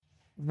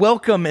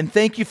Welcome and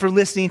thank you for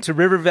listening to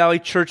River Valley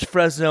Church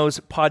Fresno's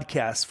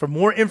podcast. For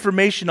more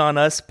information on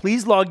us,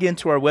 please log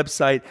into our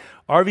website,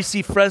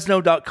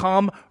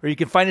 rvcfresno.com, or you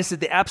can find us at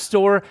the App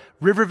Store,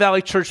 River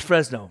Valley Church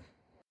Fresno.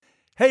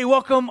 Hey,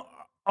 welcome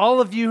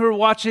all of you who are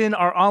watching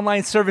our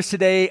online service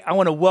today. I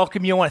want to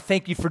welcome you. I want to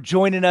thank you for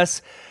joining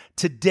us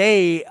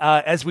today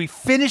as we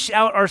finish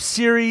out our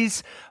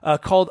series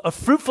called A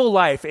Fruitful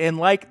Life. And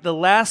like the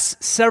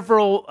last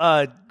several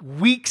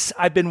weeks,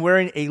 I've been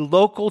wearing a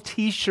local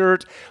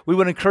t-shirt. We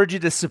would encourage you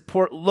to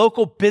support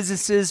local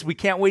businesses. We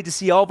can't wait to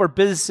see all of our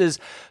businesses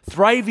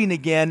thriving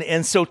again.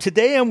 And so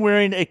today I'm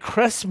wearing a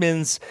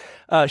Cressman's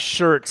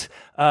shirt.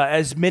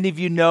 As many of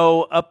you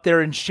know, up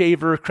there in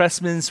Shaver,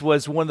 Cressman's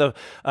was one of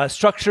the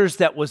structures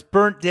that was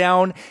burnt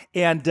down.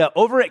 And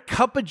over at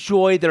Cup of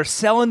Joy, they're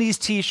selling these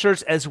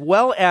t-shirts, as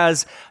well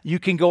as you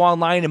can go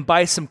online and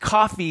buy some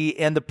coffee,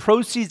 and the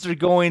proceeds are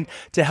going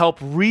to help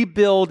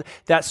rebuild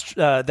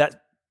that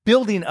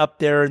building up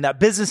there and that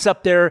business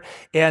up there,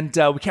 and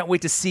we can't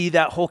wait to see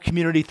that whole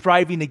community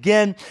thriving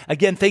again.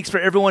 Again, thanks for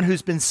everyone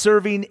who's been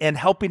serving and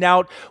helping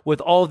out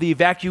with all the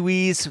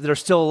evacuees. There's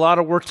still a lot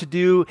of work to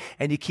do,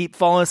 and you keep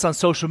following us on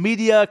social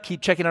media, keep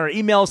checking our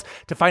emails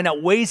to find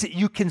out ways that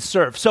you can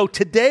serve. So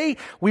today,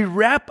 we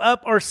wrap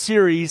up our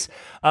series,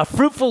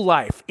 Fruitful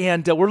Life,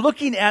 and we're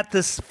looking at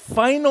this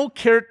final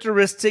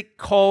characteristic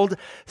called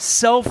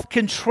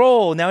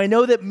self-control. Now, I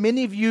know that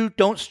many of you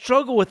don't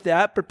struggle with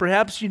that, but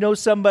perhaps you know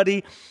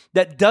somebody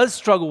that does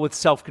struggle with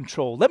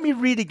self-control. Let me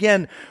read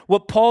again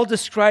what Paul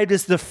described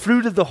as the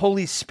fruit of the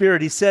Holy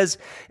Spirit. He says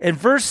in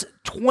verse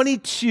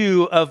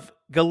 22 of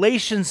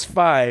Galatians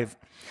 5,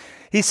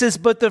 he says,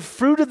 "But the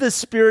fruit of the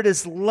Spirit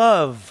is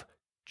love,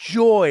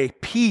 joy,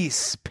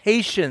 peace,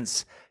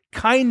 patience,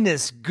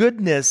 kindness,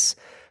 goodness,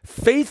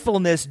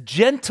 faithfulness,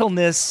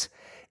 gentleness,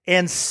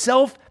 and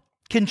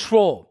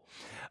self-control."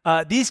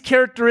 These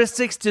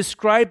characteristics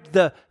describe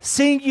the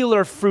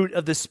singular fruit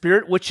of the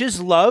Spirit, which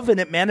is love, and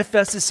it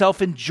manifests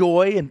itself in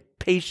joy and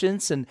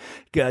patience and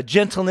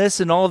gentleness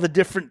and all the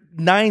different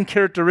 9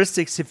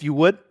 characteristics, if you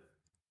would.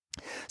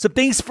 Some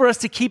things for us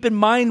to keep in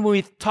mind when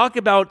we talk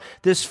about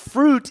this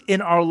fruit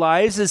in our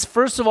lives is,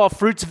 first of all,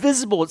 fruit's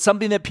visible. It's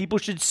something that people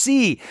should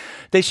see.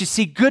 They should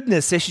see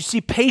goodness. They should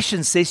see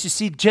patience. They should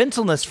see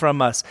gentleness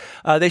from us.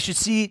 They should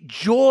see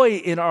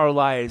joy in our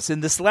lives.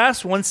 And this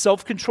last one,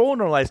 self-control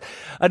in our lives.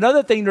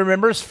 Another thing to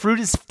remember is fruit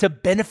is to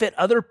benefit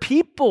other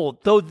people.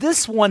 Though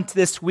this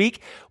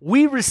week,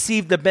 we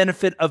receive the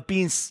benefit of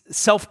being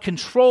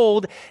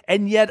self-controlled,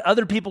 and yet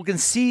other people can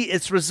see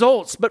its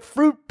results. But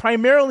fruit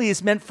primarily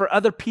is meant for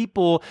other people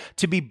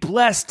to be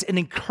blessed and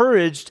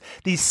encouraged,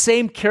 these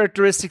same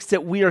characteristics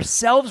that we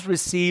ourselves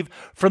receive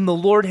from the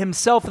Lord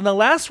himself. And the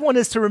last one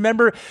is to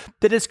remember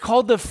that it's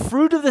called the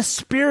fruit of the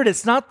Spirit.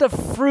 It's not the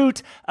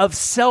fruit of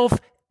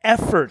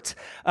self-effort.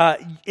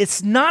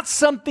 It's not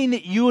something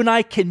that you and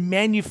I can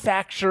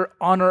manufacture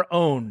on our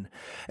own.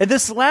 And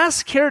this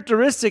last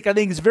characteristic, I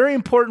think, is very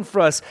important for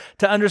us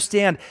to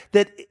understand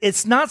that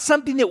it's not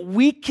something that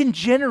we can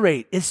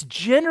generate. It's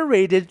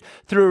generated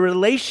through a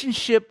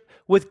relationship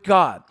with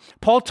God.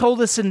 Paul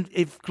told us in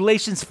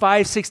Galatians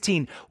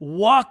 5:16,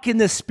 walk in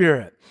the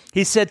Spirit.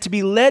 He said to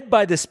be led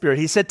by the Spirit.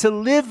 He said to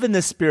live in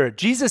the Spirit.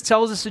 Jesus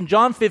tells us in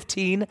John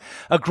 15,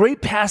 a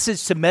great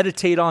passage to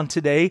meditate on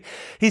today.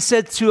 He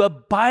said to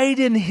abide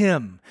in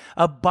him,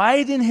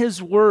 abide in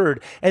his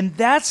word. And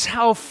that's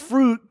how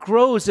fruit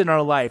grows in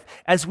our life,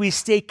 as we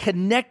stay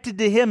connected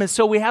to him. And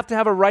so we have to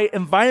have a right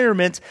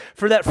environment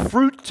for that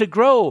fruit to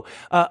grow.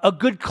 A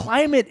good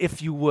climate,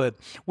 if you would,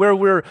 where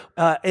we're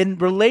in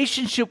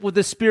relationship with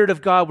the Spirit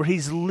of God, where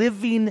he's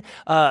living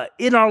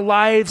in our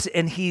lives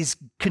and he's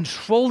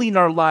controlling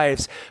our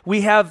lives.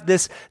 We have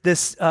this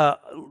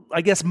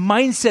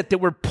mindset that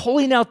we're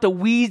pulling out the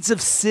weeds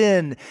of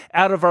sin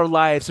out of our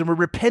lives, and we're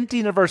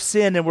repenting of our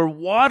sin, and we're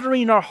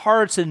watering our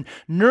hearts and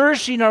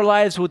nourishing our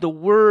lives with the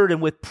word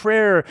and with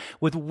prayer,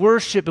 with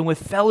worship and with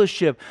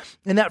fellowship.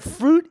 And that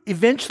fruit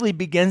eventually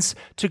begins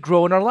to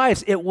grow in our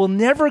lives. It will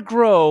never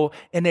grow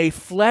in a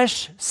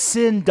flesh,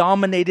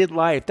 sin-dominated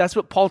life. That's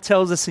what Paul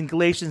tells us in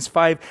Galatians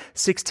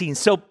 5:16.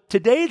 So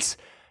today it's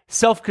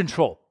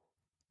self-control.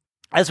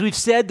 As we've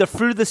said, the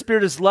fruit of the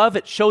Spirit is love.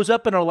 It shows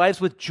up in our lives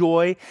with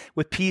joy,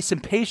 with peace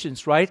and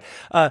patience, right?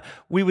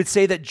 We would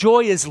say that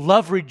joy is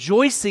love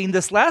rejoicing.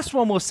 This last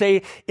one will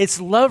say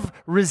it's love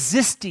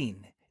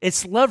resisting.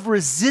 It's love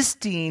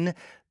resisting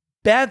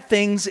bad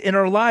things in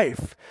our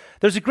life.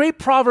 There's a great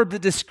proverb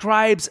that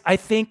describes, I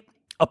think,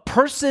 a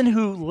person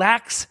who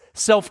lacks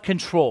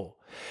self-control.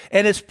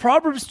 And it's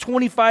Proverbs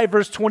 25,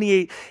 verse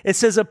 28. It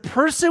says, a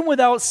person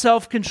without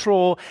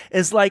self-control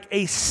is like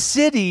a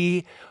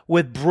city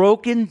with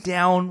broken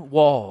down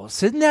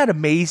walls. Isn't that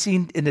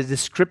amazing in the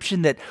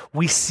description that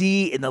we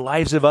see in the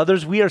lives of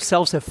others? We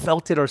ourselves have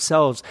felt it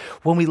ourselves.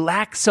 When we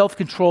lack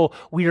self-control,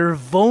 we are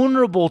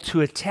vulnerable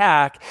to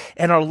attack,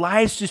 and our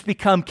lives just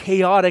become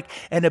chaotic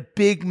and a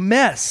big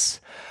mess.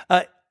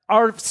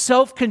 Our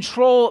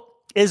self-control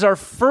is our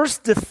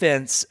first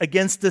defense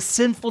against the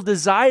sinful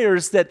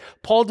desires that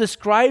Paul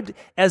described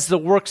as the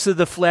works of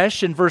the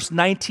flesh in verse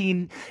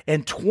 19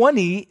 and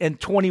 20 and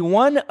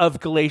 21 of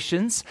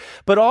Galatians.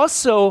 But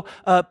also,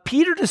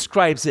 Peter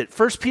describes it.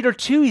 1 Peter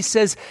 2, he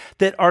says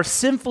that our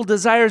sinful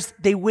desires,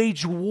 they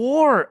wage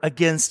war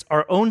against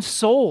our own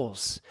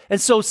souls. And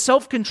so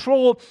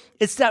self-control,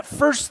 it's that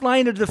first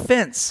line of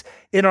defense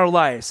in our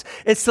lives.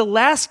 It's the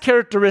last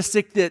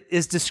characteristic that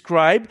is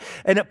described,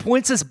 and it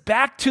points us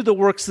back to the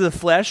works of the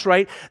flesh,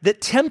 right, that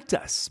tempt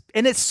us.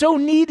 And it's so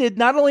needed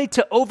not only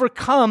to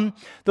overcome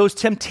those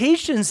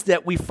temptations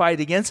that we fight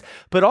against,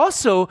 but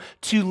also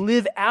to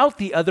live out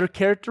the other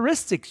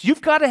characteristics.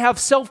 You've got to have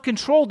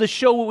self-control to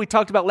show what we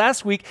talked about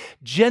last week,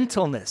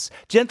 gentleness.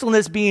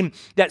 Gentleness being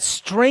that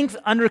strength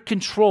under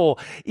control.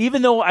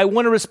 Even though I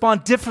want to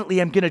respond differently,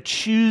 I'm going to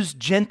choose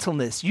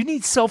gentleness. You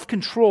need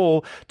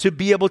self-control to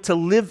be able to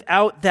live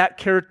out that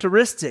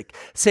characteristic.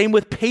 Same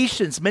with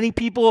patience. Many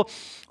people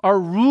are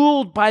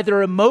ruled by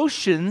their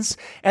emotions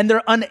and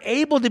they're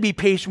unable to be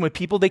patient with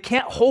people. They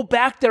can't hold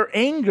back their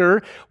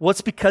anger. Well, it's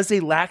because they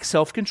lack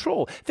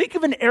self-control. Think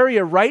of an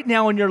area right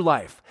now in your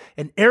life,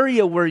 an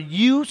area where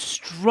you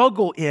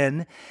struggle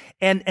in,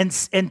 and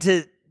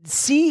to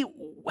see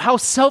how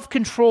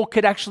self-control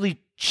could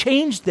actually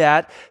change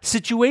that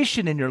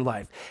situation in your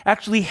life.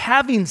 Actually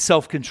having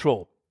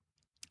self-control.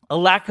 A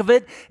lack of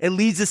it, it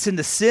leads us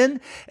into sin.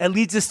 It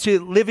leads us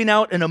to living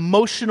out an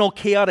emotional,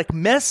 chaotic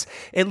mess.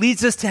 It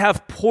leads us to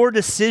have poor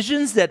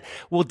decisions that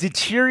will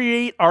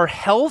deteriorate our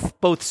health,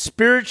 both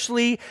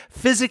spiritually,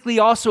 physically,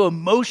 also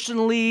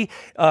emotionally,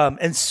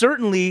 and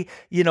certainly,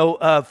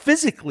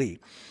 physically.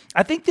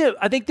 I think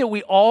that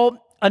we all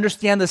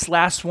understand this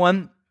last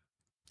one.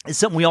 It's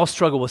something we all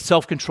struggle with,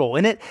 self-control.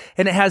 And it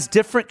has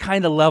different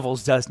kind of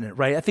levels, doesn't it,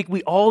 right? I think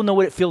we all know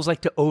what it feels like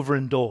to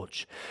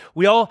overindulge.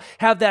 We all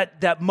have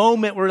that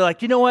moment where we're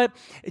like, you know what?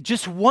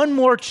 Just one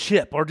more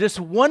chip or just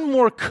one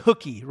more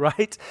cookie,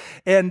 right?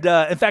 And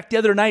in fact, the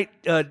other night,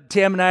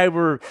 Tam and I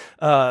were,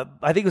 I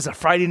think it was a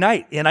Friday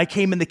night, and I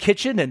came in the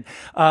kitchen,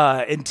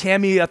 and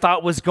Tammy, I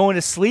thought, was going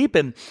to sleep,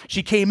 and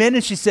she came in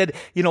and she said,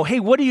 hey,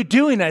 what are you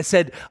doing? And I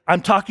said,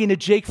 I'm talking to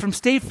Jake from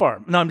State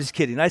Farm. No, I'm just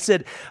kidding. I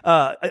said,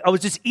 I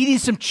was just eating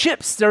some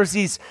chips. There's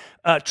these,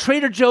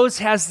 Trader Joe's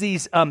has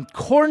these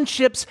corn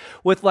chips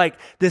with like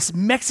this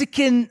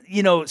Mexican,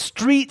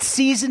 street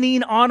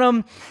seasoning on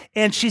them.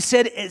 And she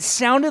said it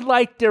sounded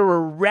like there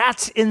were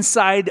rats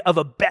inside of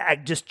a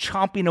bag just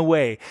chomping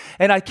away.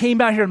 And I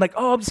came out here, I'm like,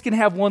 I'm just going to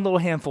have one little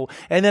handful.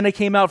 And then I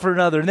came out for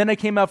another. And then I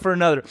came out for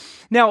another.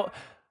 Now,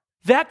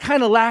 that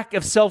kind of lack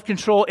of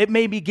self-control, it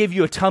maybe give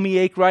you a tummy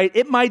ache, right?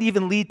 It might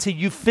even lead to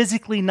you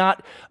physically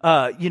not,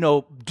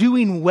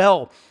 doing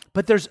well.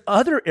 But there's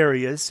other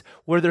areas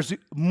where there's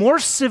more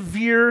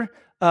severe,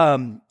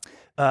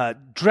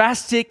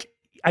 drastic,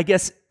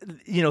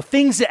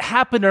 things that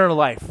happen in our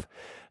life,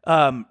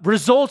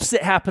 results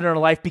that happen in our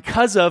life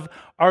because of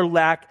our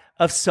lack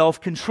of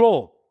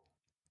self-control.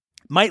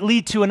 Might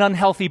lead to an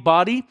unhealthy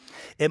body.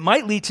 It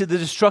might lead to the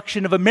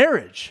destruction of a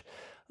marriage,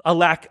 a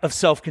lack of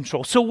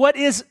self-control. So what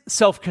is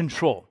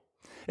self-control?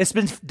 It's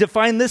been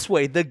defined this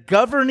way: the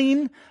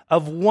governing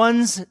of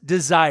one's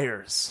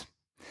desires.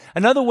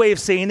 Another way of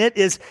saying it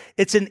is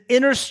it's an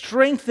inner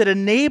strength that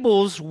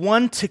enables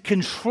one to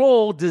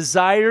control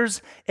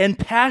desires and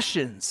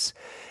passions.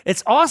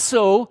 It's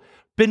also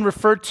been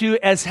referred to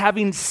as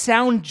having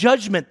sound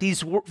judgment,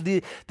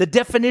 the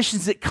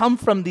definitions that come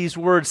from these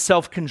words,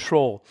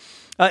 self-control.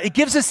 It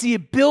gives us the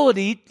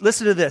ability,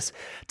 listen to this,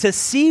 to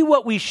see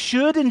what we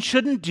should and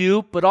shouldn't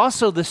do, but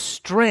also the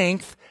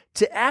strength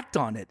to act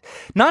on it.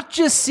 Not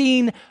just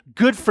seeing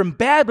good from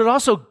bad, but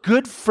also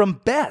good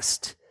from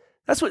best.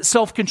 That's what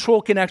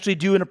self-control can actually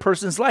do in a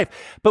person's life.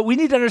 But we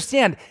need to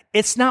understand,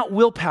 it's not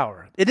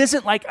willpower. It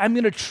isn't like I'm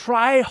going to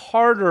try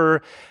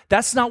harder.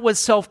 That's not what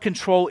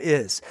self-control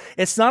is.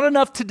 It's not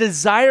enough to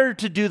desire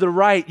to do the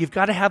right. You've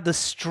got to have the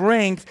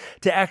strength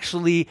to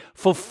actually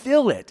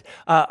fulfill it.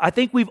 I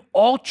think we've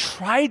all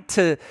tried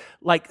to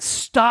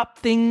stop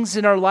things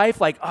in our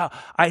life.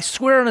 I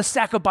swear on a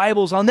stack of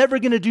Bibles, I'm never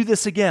going to do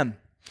this again.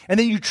 And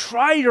then you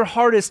try your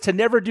hardest to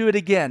never do it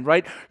again,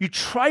 right? You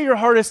try your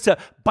hardest to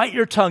bite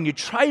your tongue. You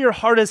try your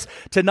hardest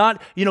to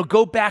not,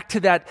 go back to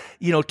that,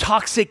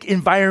 toxic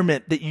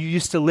environment that you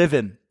used to live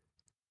in.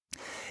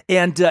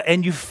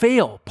 And you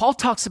fail. Paul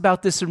talks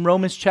about this in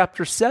Romans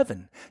chapter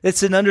 7.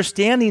 It's an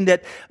understanding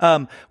that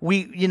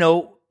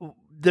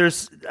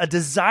there's a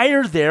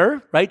desire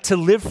there, right, to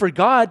live for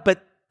God,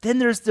 but then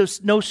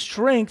there's no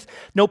strength,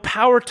 no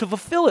power to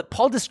fulfill it.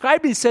 Paul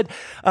described it. He said,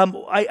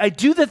 I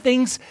do the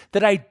things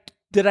that I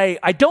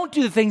don't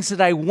do the things that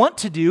I want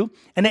to do,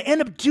 and I end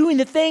up doing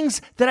the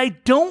things that I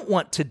don't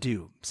want to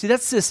do. See,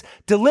 that's this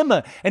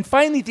dilemma. And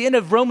finally, at the end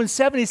of Romans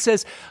 7, he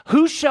says,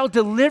 who shall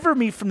deliver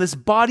me from this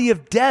body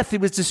of death? He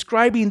was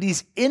describing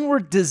these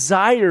inward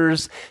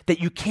desires that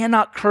you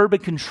cannot curb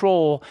and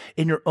control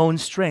in your own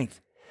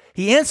strength.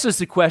 He answers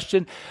the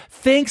question,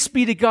 thanks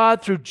be to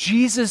God through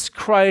Jesus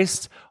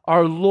Christ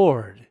our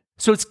Lord.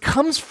 So it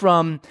comes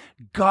from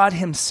God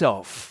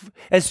himself.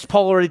 As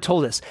Paul already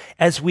told us,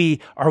 as we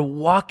are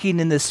walking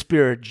in the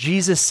Spirit,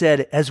 Jesus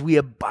said, as we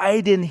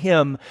abide in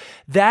him,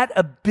 that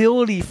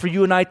ability for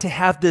you and I to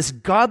have this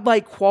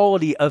godlike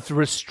quality of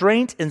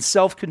restraint and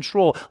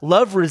self-control,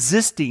 love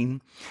resisting,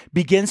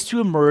 begins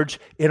to emerge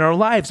in our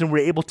lives. And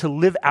we're able to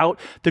live out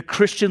the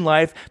Christian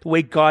life the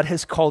way God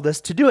has called us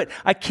to do it.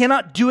 I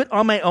cannot do it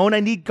on my own. I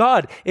need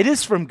God. It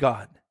is from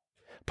God.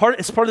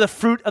 It's part of the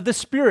fruit of the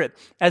Spirit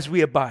as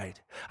we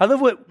abide. I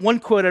love what one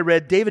quote I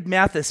read, David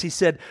Mathis, he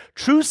said,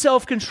 true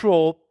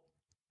self-control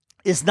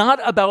is not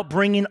about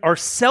bringing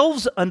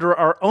ourselves under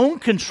our own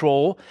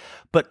control,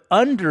 but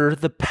under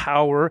the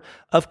power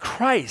of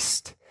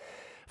Christ.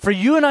 For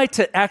you and I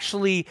to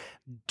actually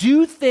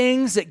do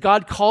things that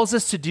God calls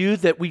us to do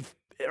that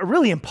are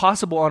really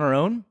impossible on our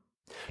own,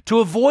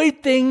 to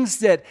avoid things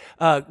that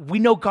we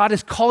know God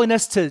is calling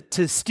us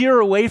to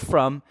steer away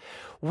from,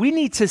 we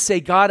need to say,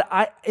 God,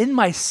 in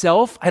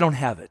myself, I don't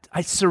have it.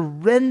 I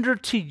surrender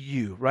to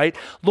you, right?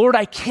 Lord,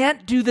 I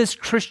can't do this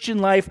Christian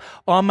life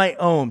on my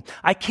own.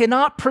 I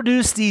cannot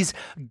produce these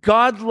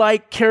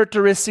godlike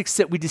characteristics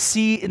that we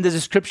see in the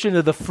description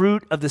of the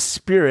fruit of the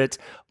Spirit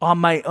on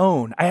my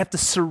own. I have to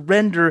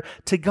surrender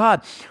to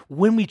God.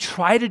 When we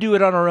try to do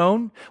it on our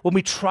own, when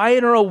we try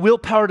in our own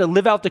willpower to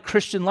live out the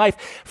Christian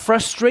life,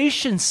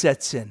 frustration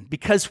sets in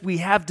because we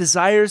have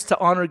desires to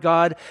honor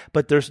God,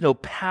 but there's no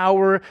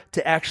power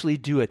to actually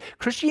do it.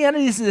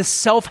 Christianity is this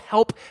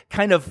self-help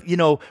kind of,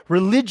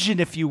 religion,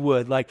 if you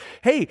would. Like,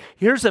 hey,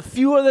 here's a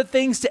few other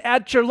things to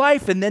add to your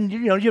life, and then,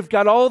 you've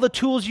got all the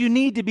tools you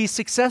need to be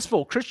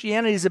successful.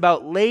 Christianity is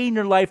about laying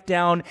your life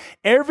down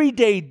every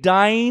day,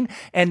 dying,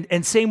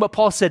 and saying what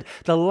Paul said,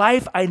 the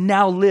life I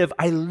now live,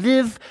 I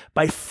live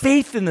by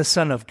faith in the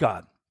Son of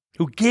God,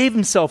 who gave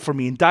himself for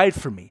me and died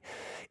for me.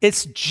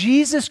 It's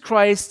Jesus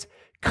Christ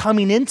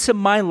coming into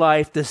my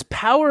life, this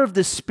power of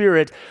the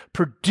Spirit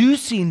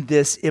producing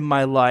this in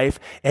my life,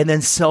 and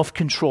then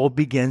self-control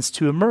begins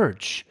to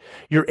emerge.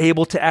 You're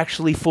able to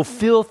actually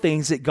fulfill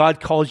things that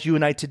God calls you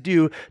and I to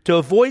do, to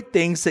avoid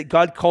things that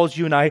God calls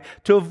you and I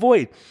to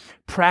avoid.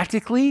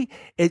 Practically,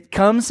 it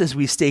comes as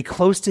we stay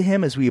close to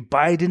him, as we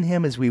abide in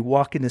him, as we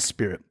walk in the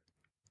Spirit.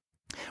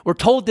 We're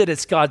told that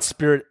it's God's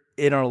Spirit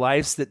in our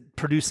lives that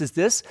produces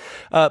this.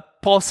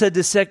 Paul said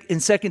this in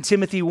 2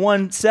 Timothy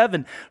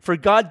 1:7, for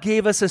God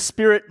gave us a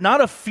spirit not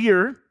of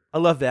fear, I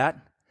love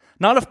that,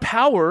 not of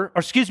power,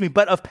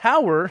 but of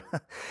power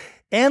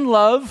and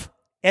love,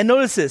 and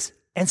notice this,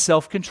 and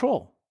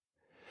self-control.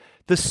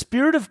 The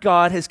Spirit of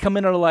God has come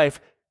in our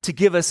life to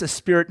give us a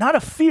spirit not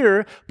of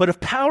fear, but of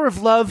power,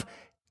 of love,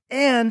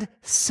 and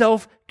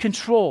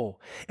self-control.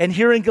 And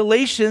here in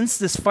Galatians,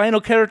 this final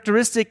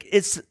characteristic,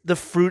 it's the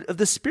fruit of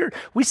the Spirit.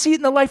 We see it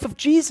in the life of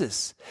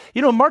Jesus.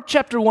 Mark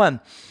chapter 1,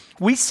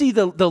 we see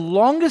the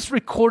longest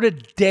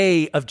recorded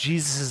day of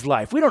Jesus'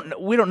 life. We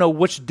don't know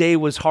which day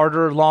was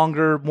harder,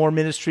 longer, more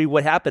ministry,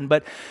 what happened.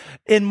 But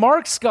in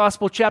Mark's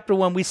Gospel, chapter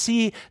 1, we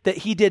see that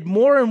he did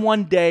more in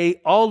one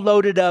day, all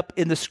loaded up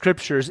in the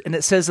Scriptures. And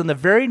it says on the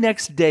very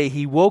next day,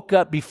 he woke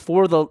up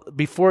before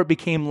it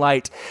became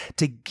light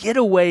to get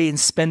away and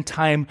spend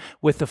time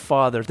with the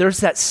Father. There's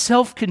that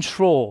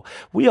self-control.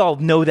 We all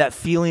know that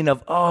feeling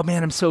of, oh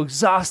man, I'm so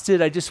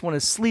exhausted. I just want to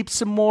sleep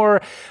some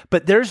more.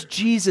 But there's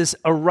Jesus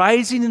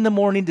arising in the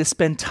morning to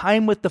spend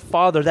time with the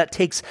Father. That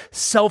takes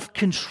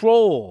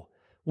self-control.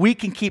 We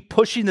can keep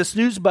pushing the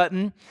snooze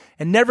button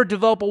and never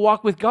develop a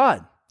walk with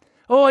God.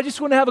 Oh, I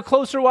just want to have a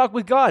closer walk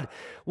with God.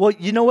 Well,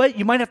 you know what?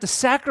 You might have to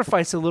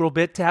sacrifice a little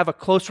bit to have a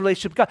close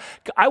relationship with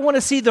God. I want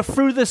to see the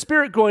fruit of the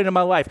Spirit growing in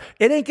my life.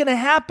 It ain't going to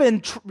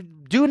happen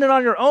doing it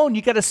on your own.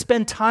 You got to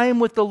spend time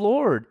with the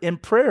Lord in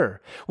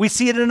prayer. We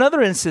see it in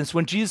another instance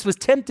when Jesus was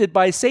tempted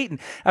by Satan.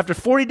 After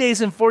 40 days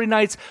and 40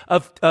 nights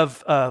of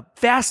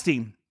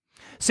fasting,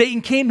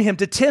 Satan came to him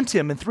to tempt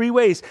him in three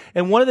ways.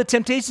 And one of the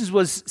temptations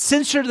was,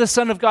 since you're the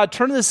Son of God,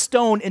 turn this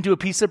stone into a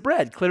piece of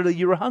bread. Clearly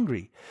you were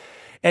hungry.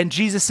 And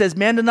Jesus says,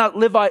 man does not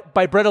live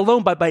by bread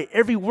alone, but by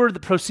every word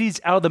that proceeds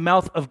out of the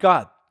mouth of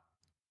God.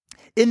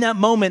 In that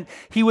moment,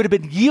 he would have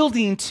been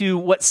yielding to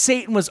what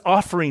Satan was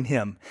offering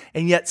him,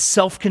 and yet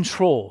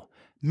self-control.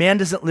 Man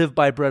doesn't live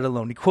by bread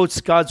alone. He quotes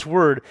God's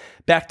word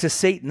back to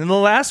Satan. And the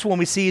last one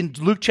we see in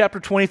Luke chapter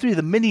 23,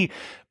 the many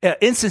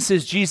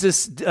instances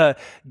Jesus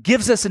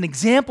gives us an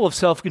example of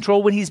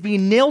self-control when he's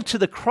being nailed to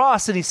the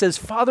cross and he says,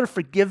 Father,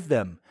 forgive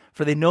them,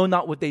 for they know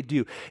not what they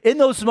do. In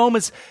those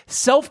moments,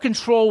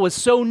 self-control was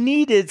so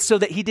needed so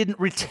that he didn't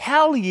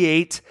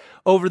retaliate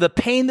over the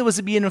pain that was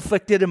being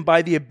inflicted and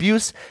by the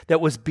abuse that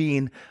was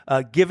being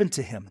given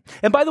to him.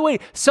 And by the way,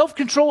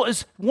 self-control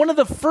is one of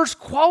the first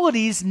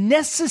qualities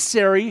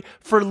necessary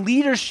for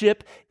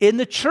leadership in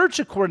the church,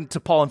 according to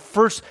Paul. In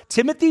 1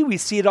 Timothy, we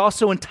see it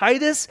also in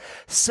Titus,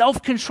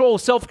 self-control.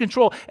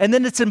 And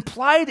then it's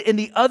implied in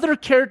the other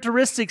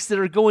characteristics that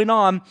are going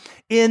on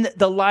in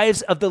the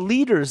lives of the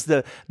leaders,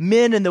 the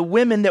men and the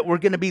women that were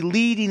going to be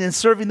leading and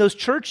serving those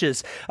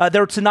churches.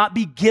 They're to not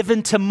be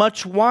given to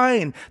much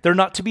wine. They're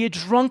not to be a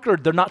drunkard.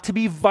 They're not to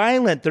be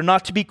violent. They're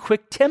not to be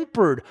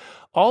quick-tempered.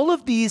 All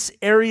of these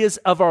areas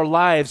of our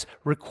lives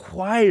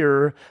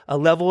require a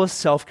level of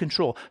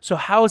self-control. So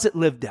how is it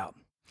lived out?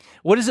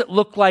 What does it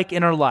look like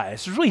in our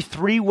lives? There's really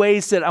three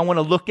ways that I want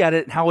to look at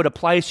it and how it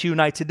applies to you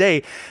and I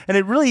today.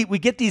 And we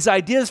get these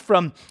ideas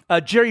from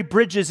Jerry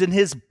Bridges in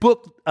his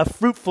book, A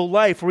Fruitful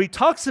Life, where he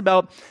talks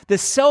about the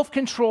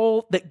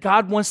self-control that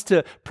God wants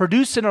to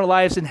produce in our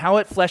lives and how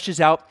it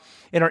fleshes out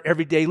in our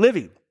everyday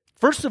living.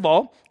 First of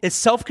all, it's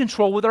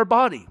self-control with our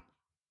body.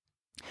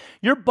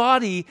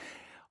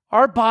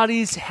 Our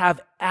bodies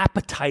have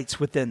appetites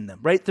within them,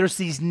 right? There's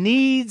these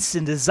needs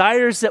and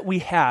desires that we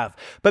have.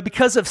 But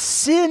because of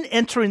sin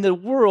entering the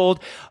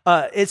world,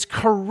 it's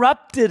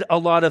corrupted a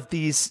lot of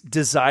these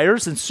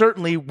desires. And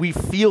certainly we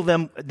feel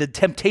them, the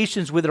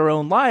temptations with our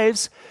own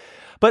lives.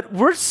 But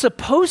we're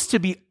supposed to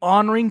be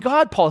honoring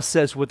God, Paul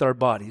says, with our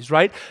bodies,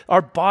 right?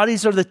 Our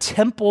bodies are the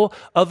temple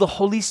of the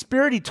Holy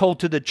Spirit, he told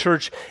to the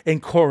church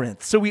in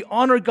Corinth. So we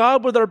honor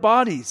God with our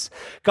bodies.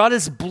 God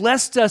has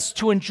blessed us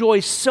to enjoy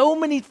so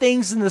many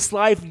things in this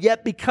life,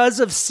 yet because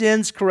of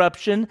sin's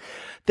corruption,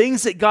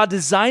 things that God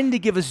designed to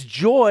give us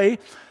joy,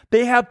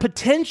 they have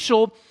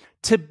potential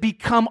to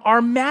become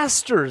our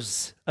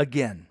masters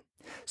again.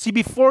 See,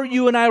 before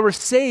you and I were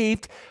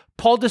saved,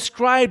 Paul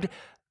described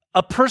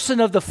a person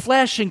of the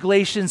flesh in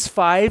Galatians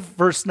 5,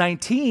 verse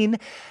 19,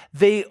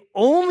 they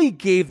only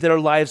gave their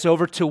lives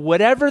over to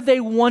whatever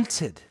they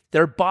wanted,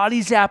 their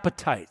body's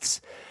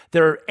appetites,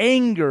 their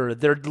anger,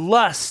 their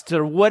lust,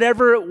 or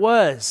whatever it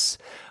was.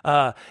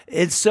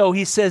 And so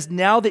he says,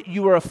 now that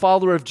you are a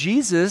follower of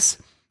Jesus,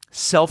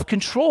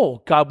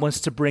 self-control God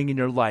wants to bring in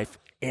your life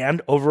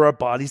and over our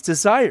body's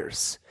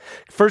desires.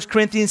 1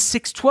 Corinthians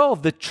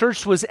 6:12, the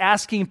church was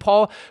asking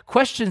Paul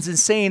questions and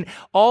saying,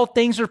 all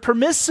things are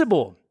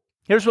permissible.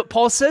 Here's what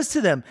Paul says to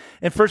them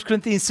in 1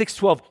 Corinthians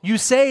 6:12. You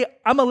say,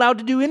 I'm allowed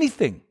to do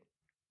anything.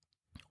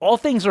 All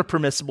things are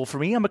permissible for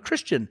me. I'm a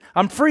Christian.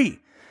 I'm free.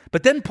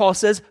 But then Paul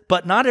says,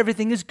 but not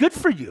everything is good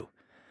for you.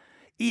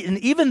 And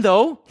even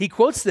though, he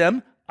quotes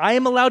them, I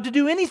am allowed to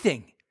do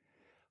anything.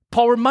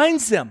 Paul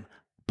reminds them,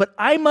 but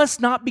I must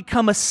not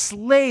become a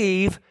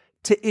slave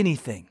to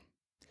anything.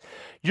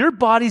 Your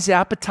body's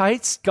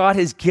appetites, God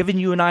has given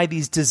you and I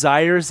these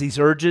desires, these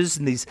urges,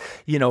 and these,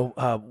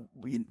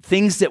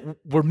 things that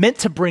were meant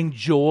to bring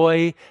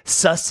joy,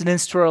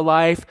 sustenance to our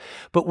life.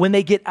 But when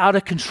they get out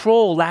of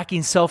control,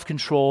 lacking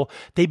self-control,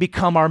 they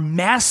become our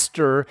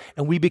master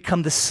and we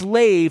become the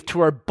slave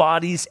to our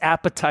body's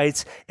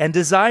appetites and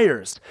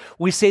desires.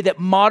 We say that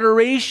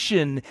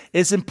moderation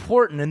is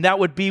important, and that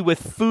would be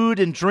with food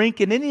and drink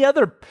and any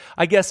other,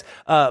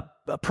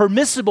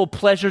 permissible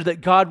pleasure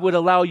that God would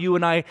allow you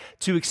and I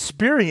to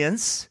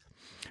experience.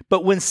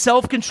 But when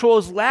self-control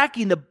is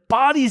lacking, the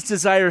body's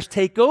desires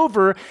take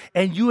over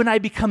and you and I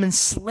become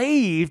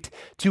enslaved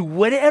to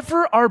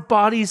whatever our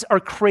bodies are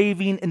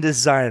craving and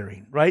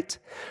desiring, right?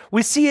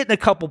 We see it in a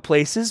couple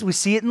places. We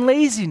see it in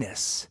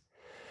laziness.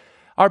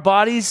 Our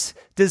bodies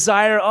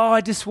desire, I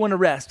just want to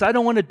rest. I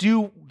don't want to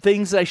do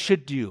things I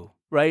should do,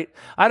 right?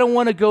 I don't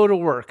want to go to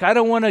work. I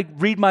don't want to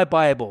read my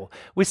Bible.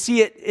 We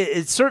see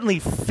it certainly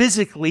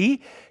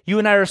physically. You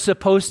and I are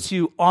supposed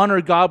to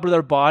honor God with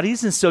our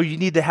bodies, and so you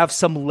need to have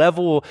some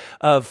level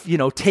of,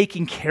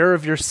 taking care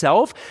of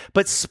yourself.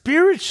 But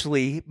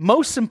spiritually,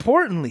 most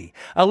importantly,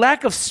 a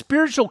lack of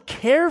spiritual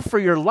care for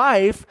your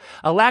life,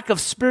 a lack of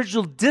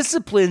spiritual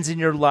disciplines in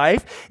your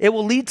life, it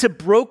will lead to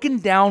broken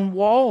down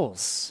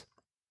walls.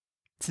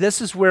 So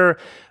this is where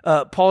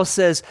Paul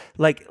says,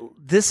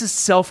 this is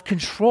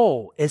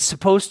self-control. It's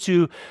supposed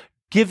to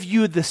give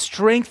you the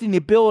strength and the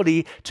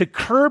ability to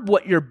curb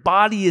what your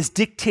body is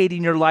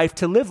dictating your life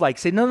to live like.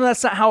 Say, no,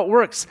 that's not how it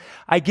works.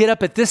 I get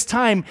up at this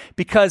time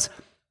because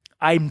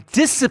I'm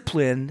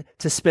disciplined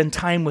to spend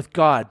time with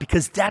God,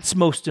 because that's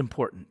most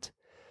important.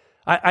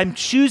 I'm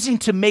choosing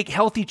to make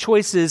healthy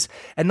choices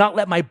and not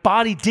let my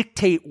body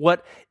dictate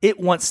what it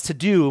wants to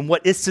do and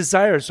what its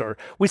desires are.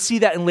 We see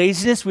that in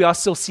laziness. We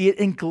also see it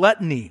in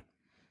gluttony.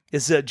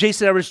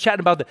 Jason and I were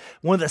chatting about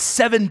one of the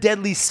 7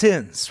 deadly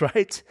sins,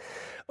 right?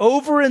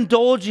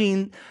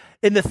 Overindulging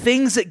in the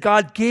things that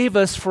God gave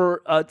us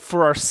for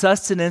our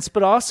sustenance,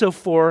 but also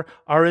for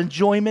our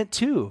enjoyment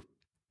too.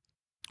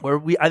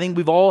 I think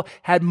we've all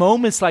had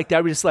moments like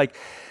that where it's like,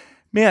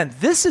 man,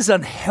 this is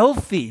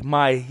unhealthy,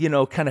 my,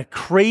 kind of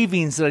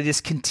cravings that I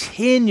just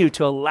continue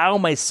to allow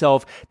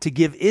myself to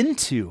give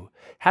into.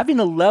 Having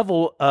a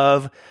level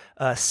of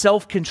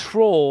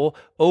self-control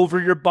over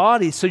your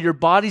body so your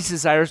body's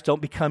desires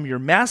don't become your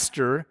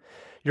master.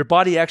 Your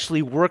body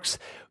actually works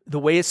the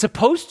way it's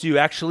supposed to,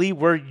 actually,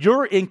 where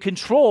you're in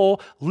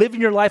control,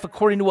 living your life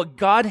according to what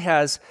God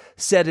has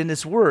said in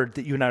His Word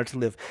that you and I are to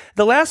live.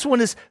 The last one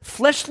is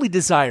fleshly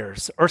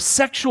desires or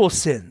sexual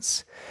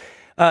sins.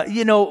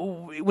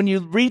 When you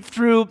read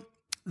through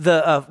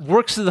the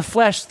works of the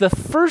flesh, the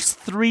first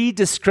 3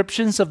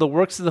 descriptions of the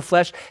works of the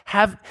flesh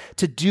have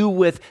to do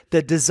with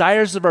the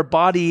desires of our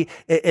body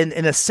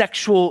in a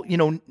sexual,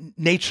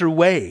 nature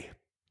way.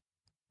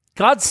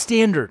 God's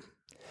standard,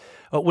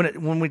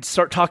 when we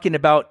start talking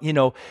about,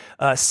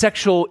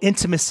 sexual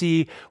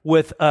intimacy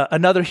with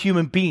another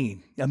human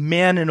being, a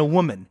man and a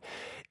woman,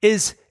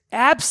 is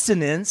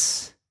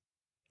abstinence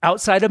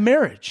outside of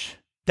marriage.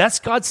 That's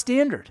God's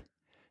standard.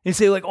 And you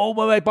say like, oh,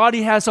 well, my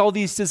body has all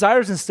these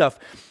desires and stuff.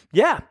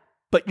 Yeah,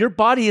 but your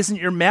body isn't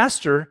your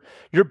master.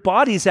 Your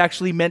body is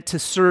actually meant to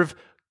serve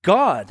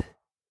God,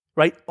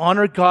 right?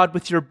 Honor God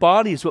with your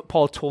body is what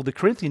Paul told the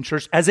Corinthian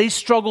church as they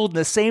struggled in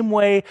the same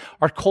way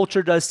our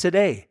culture does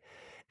today.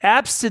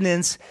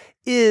 Abstinence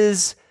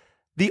is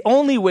the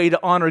only way to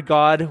honor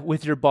God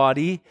with your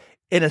body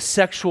in a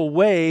sexual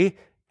way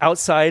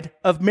outside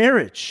of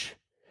marriage.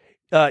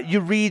 You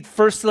read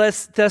 1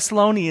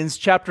 Thessalonians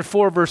chapter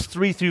 4, verse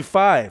 3 through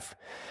 5.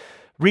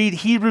 Read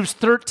Hebrews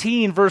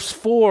 13, verse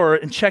 4,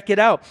 and check it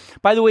out.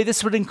 By the way,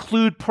 this would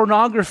include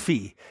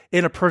pornography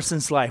in a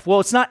person's life. Well,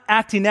 it's not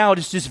acting out,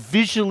 it's just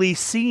visually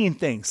seeing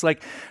things.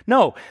 Like,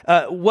 no,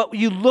 what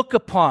you look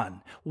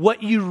upon,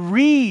 what you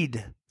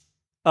read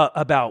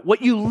about,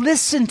 what you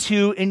listen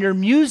to in your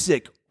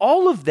music,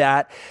 all of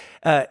that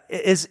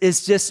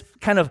is just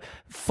kind of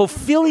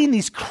fulfilling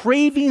these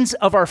cravings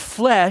of our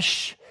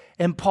flesh.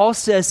 And Paul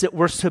says that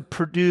we're to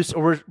produce,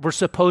 or we're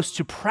supposed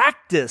to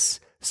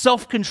practice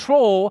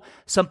self-control,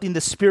 something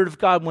the Spirit of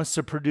God wants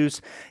to produce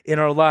in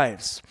our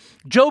lives.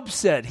 Job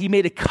said he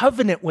made a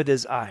covenant with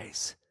his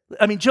eyes.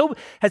 I mean, Job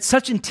had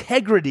such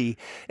integrity.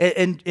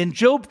 And in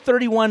Job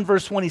 31,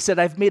 verse 1, he said,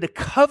 I've made a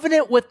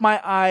covenant with my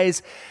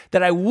eyes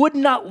that I would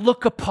not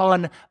look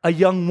upon a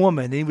young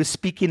woman. And he was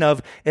speaking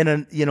of in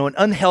an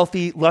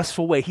unhealthy,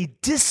 lustful way. He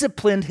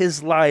disciplined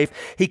his life.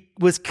 He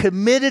was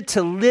committed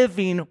to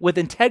living with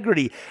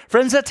integrity.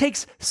 Friends, that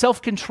takes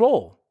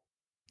self-control.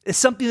 It's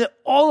something that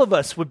all of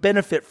us would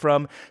benefit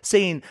from,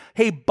 saying,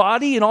 hey,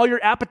 body and all your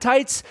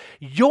appetites,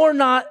 you're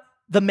not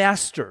the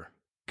master.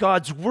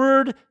 God's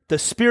word, the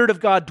Spirit of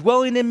God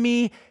dwelling in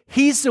me,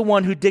 he's the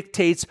one who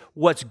dictates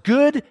what's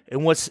good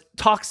and what's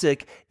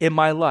toxic in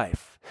my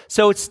life.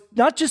 So it's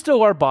not just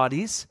our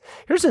bodies.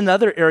 Here's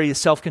another area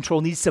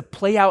self-control needs to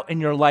play out in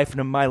your life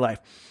and in my life.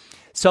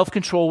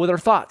 Self-control with our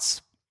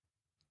thoughts.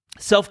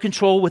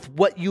 Self-control with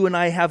what you and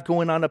I have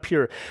going on up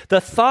here.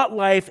 The thought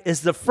life is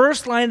the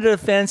first line of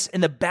defense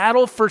in the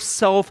battle for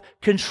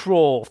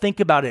self-control. Think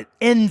about it.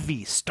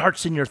 Envy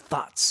starts in your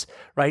thoughts,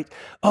 right?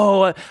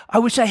 Oh, I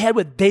wish I had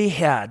what they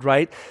had,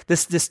 right?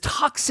 This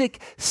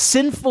toxic,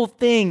 sinful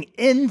thing,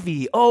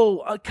 envy.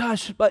 Oh,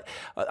 gosh, but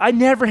I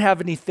never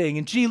have anything.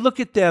 And gee, look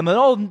at them. And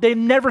oh, they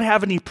never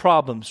have any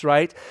problems,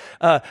 right?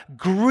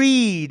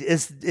 Greed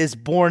is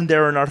born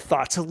there in our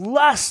thoughts.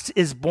 Lust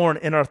is born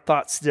in our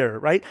thoughts there,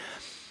 right?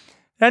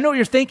 And I know what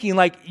you're thinking,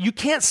 like, you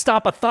can't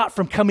stop a thought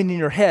from coming in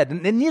your head,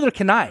 and neither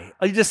can I.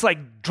 You're just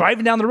like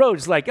driving down the road.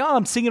 It's like, oh,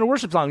 I'm singing a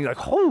worship song. You're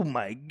like, oh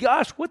my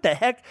gosh, what the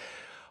heck?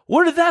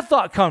 Where did that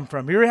thought come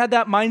from? You ever had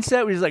that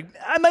mindset where you're like,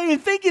 I'm not even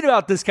thinking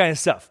about this kind of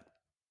stuff?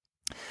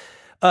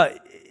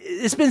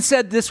 It's been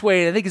said this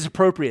way, and I think it's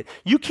appropriate.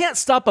 You can't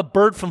stop a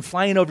bird from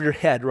flying over your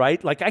head,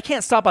 right? Like, I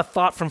can't stop a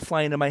thought from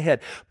flying in my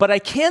head, but I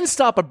can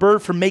stop a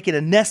bird from making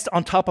a nest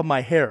on top of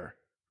my hair.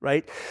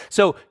 Right?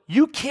 So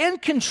you can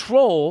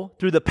control,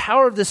 through the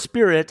power of the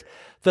Spirit,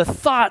 the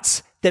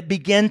thoughts that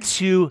begin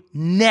to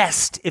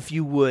nest, if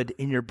you would,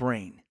 in your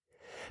brain.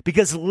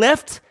 Because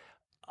left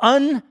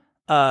unchecked,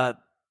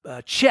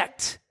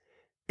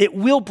 it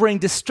will bring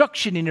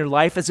destruction in your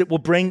life as it will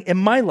bring in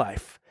my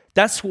life.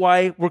 That's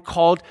why we're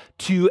called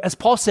to, as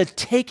Paul said,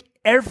 take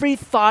every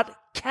thought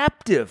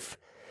captive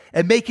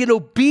and make it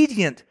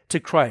obedient to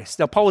Christ.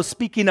 Now, Paul is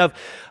speaking of,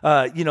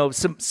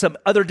 some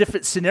other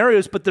different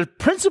scenarios, but the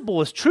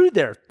principle is true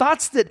there.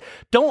 Thoughts that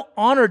don't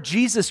honor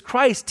Jesus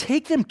Christ,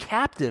 take them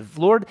captive.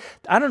 Lord,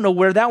 I don't know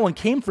where that one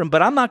came from,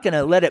 but I'm not going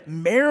to let it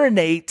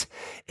marinate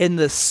in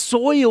the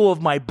soil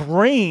of my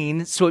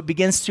brain so it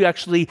begins to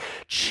actually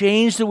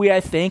change the way I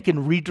think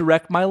and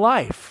redirect my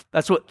life.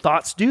 That's what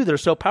thoughts do. They're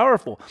so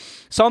powerful.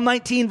 Psalm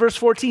 19, verse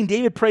 14,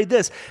 David prayed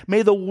this,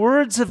 may the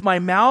words of my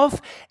mouth,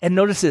 and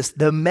notice this,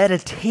 the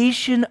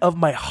meditation of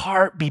my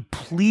heart be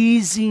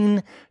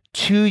pleasing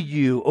to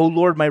you, O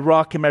Lord, my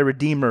rock and my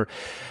redeemer.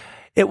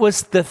 It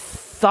was the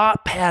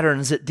thought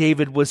patterns that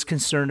David was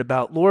concerned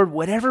about. Lord,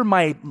 whatever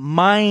my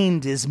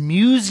mind is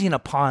musing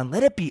upon,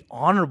 let it be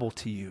honorable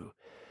to you.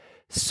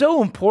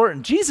 So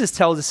important. Jesus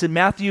tells us in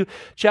Matthew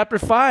chapter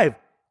 5,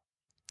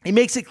 he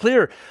makes it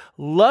clear,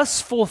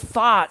 lustful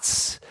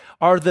thoughts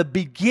are the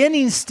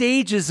beginning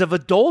stages of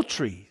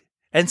adultery.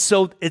 And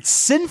so it's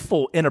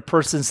sinful in a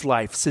person's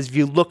life, says if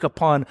you look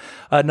upon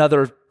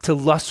another to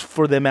lust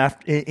for them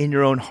in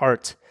your own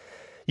heart.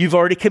 You've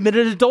already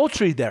committed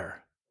adultery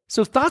there.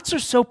 So thoughts are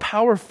so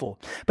powerful.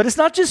 But it's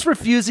not just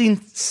refusing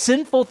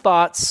sinful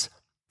thoughts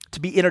to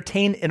be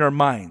entertained in our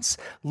minds,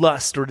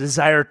 lust or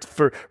desire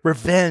for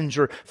revenge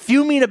or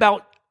fuming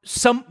about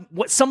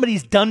what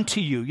somebody's done to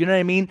you. You know what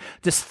I mean?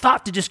 This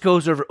thought that just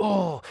goes over,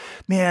 oh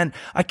man,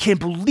 I can't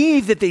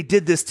believe that they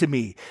did this to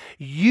me.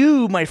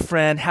 You, my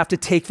friend, have to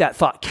take that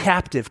thought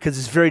captive because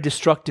it's very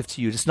destructive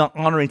to you. It's not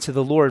honoring to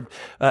the Lord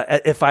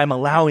if I'm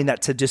allowing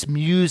that to just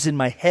muse in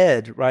my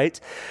head, right?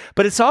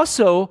 But it's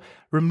also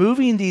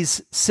removing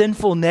these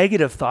sinful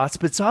negative thoughts,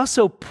 but it's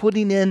also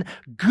putting in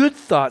good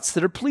thoughts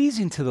that are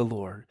pleasing to the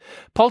Lord.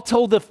 Paul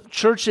told the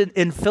church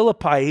in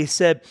Philippi, he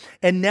said,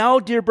 "And now,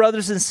 dear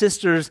brothers and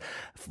sisters,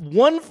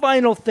 one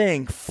final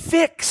thing,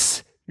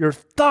 fix your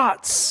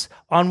thoughts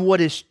on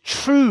what is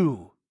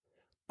true,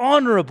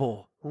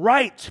 honorable,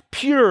 right,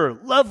 pure,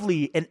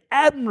 lovely, and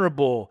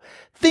admirable.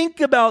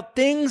 Think about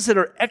things that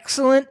are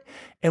excellent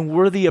and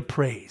worthy of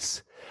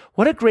praise."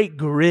 What a great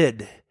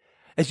grid.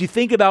 As you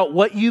think about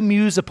what you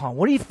muse upon,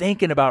 what are you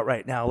thinking about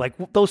right now? Like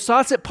those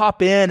thoughts that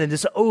pop in and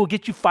just,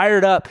 get you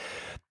fired up.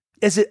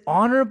 Is it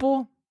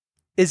honorable?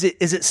 Is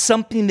it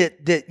something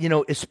that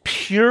is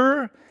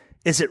pure?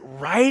 Is it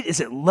right? Is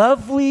it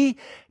lovely?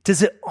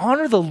 Does it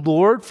honor the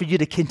Lord for you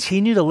to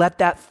continue to let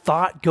that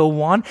thought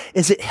go on?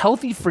 Is it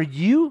healthy for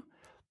you?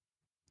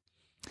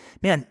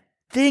 Man,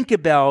 think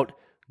about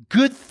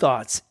good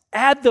thoughts.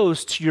 Add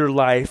those to your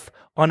life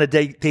on a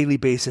daily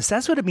basis.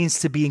 That's what it means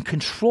to be in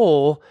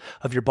control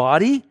of your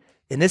body,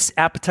 and its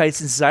appetites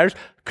and desires,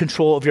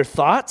 control of your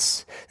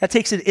thoughts. That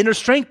takes an inner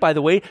strength, by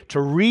the way, to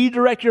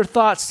redirect your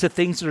thoughts to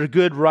things that are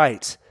good,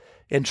 right,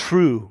 and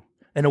true,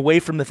 and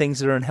away from the things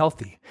that are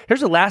unhealthy.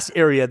 Here's the last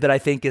area that I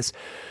think is,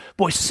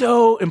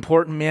 so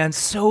important, man,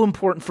 so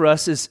important for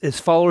us as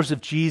followers of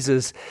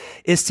Jesus,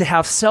 is to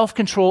have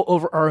self-control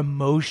over our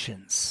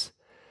emotions.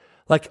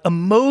 Like to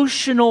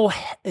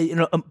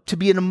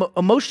be an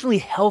emotionally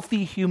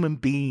healthy human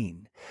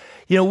being.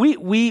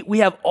 We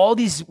have all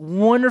these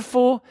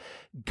wonderful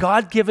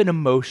God-given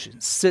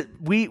emotions that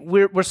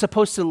we're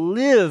supposed to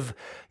live,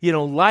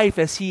 life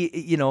as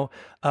you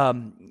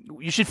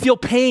should feel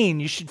pain,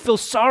 you should feel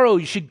sorrow,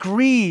 you should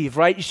grieve,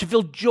 right? You should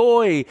feel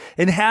joy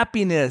and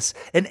happiness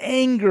and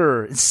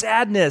anger and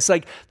sadness.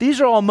 Like these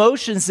are all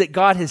emotions that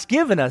God has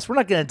given us. We're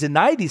not going to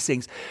deny these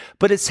things,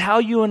 but it's how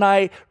you and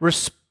I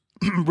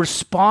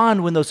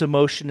respond when those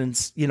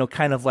emotions, emerge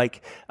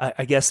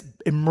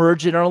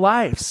in our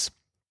lives.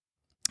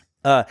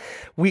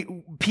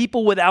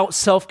 People without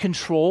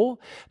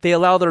self-control, they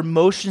allow their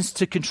emotions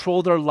to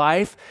control their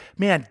life.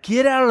 Man,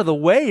 get out of the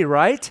way,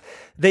 right?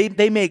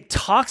 They make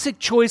toxic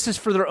choices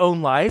for their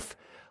own life.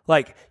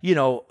 Like,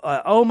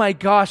 oh my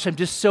gosh, I'm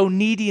just so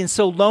needy and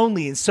so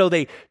lonely. And so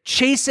they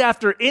chase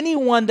after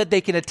anyone that they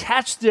can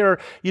attach their,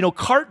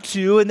 cart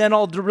to. And then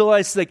I'll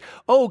realize like,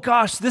 oh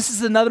gosh, this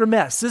is another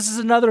mess. This is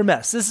another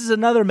mess. This is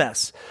another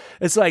mess.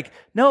 It's like,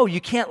 no,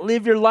 you can't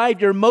live your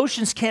life. Your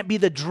emotions can't be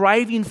the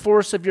driving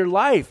force of your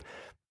life.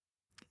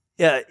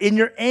 In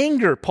your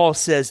anger, Paul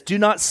says, do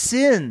not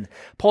sin.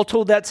 Paul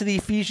told that to the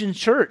Ephesian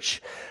church.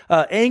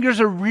 Anger is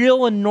a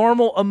real and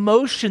normal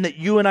emotion that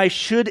you and I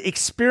should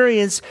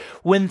experience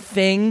when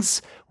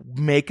things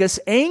make us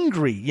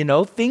angry,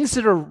 things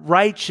that are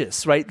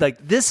righteous, right?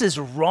 Like this is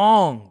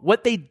wrong.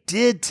 What they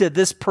did to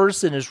this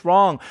person is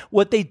wrong.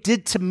 What they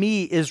did to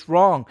me is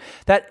wrong.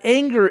 That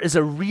anger is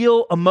a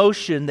real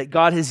emotion that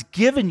God has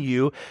given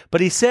you, but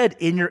he said,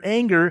 in your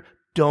anger,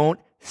 don't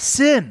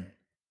sin.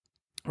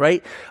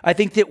 Right? I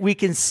think that we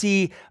can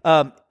see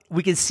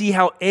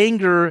how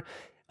anger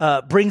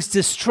brings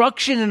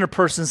destruction in a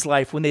person's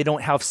life when they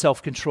don't have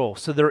self-control.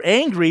 So they're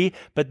angry,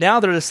 but now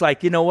they're just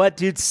like, you know what,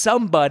 dude,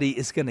 somebody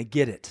is going to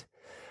get it.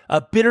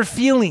 Bitter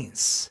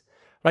feelings,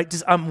 right?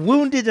 I'm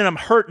wounded and I'm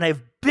hurt and I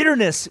have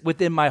bitterness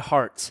within my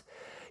heart.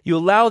 You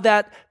allow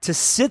that to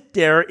sit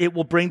there, it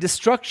will bring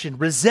destruction,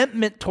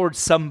 resentment towards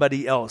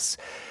somebody else.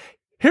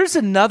 Here's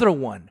another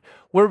one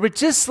where we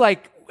just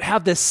like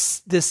have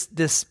this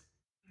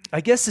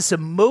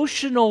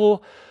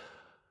emotional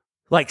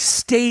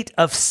state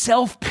of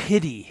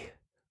self-pity.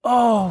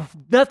 Oh,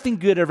 nothing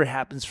good ever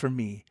happens for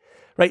me,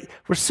 right?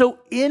 We're so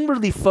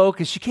inwardly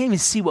focused, you can't even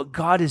see what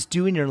God is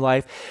doing in your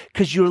life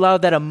because you allow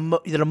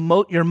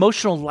your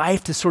emotional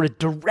life to sort of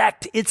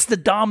direct. It's the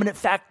dominant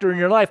factor in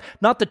your life,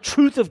 not the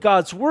truth of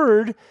God's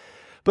word,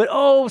 but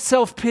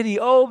self-pity.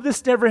 Oh,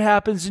 this never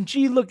happens. And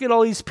gee, look at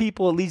all these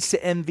people. It leads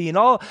to envy and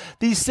all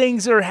these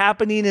things that are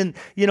happening in,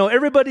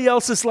 everybody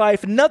else's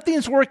life. And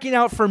nothing's working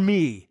out for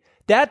me.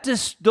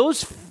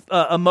 Those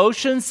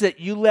emotions that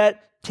you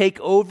let take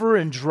over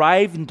and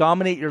drive and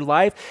dominate your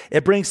life,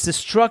 it brings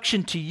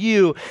destruction to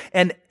you.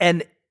 And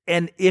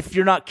if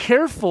you're not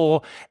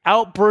careful,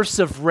 outbursts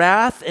of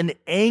wrath and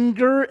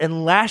anger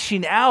and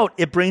lashing out,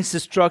 it brings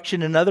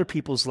destruction in other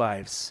people's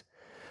lives.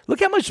 Look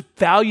how much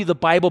value the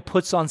Bible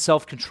puts on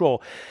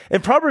self-control.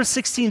 In Proverbs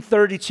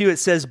 16:32, it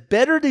says,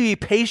 better to be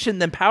patient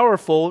than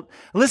powerful.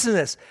 Listen to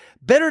this.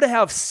 Better to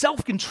have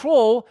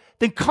self-control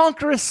than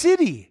conquer a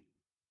city.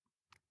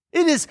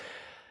 It is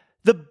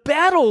the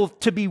battle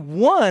to be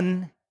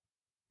won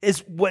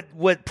is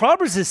what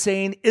Proverbs is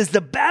saying is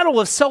the battle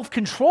of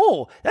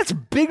self-control. That's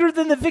bigger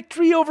than the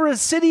victory over a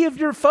city of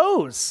your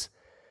foes.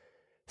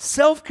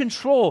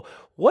 Self-control.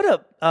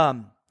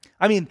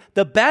 I mean,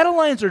 the battle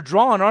lines are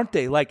drawn, aren't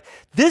they? Like,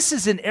 this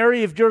is an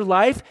area of your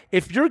life.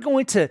 If you're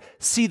going to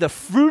see the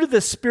fruit of the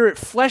Spirit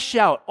flesh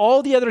out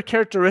all the other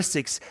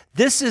characteristics,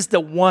 this is the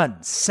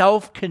one.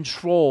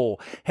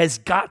 Self-control has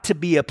got to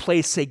be a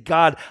place. Say,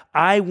 God,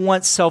 I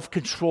want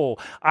self-control.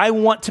 I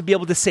want to be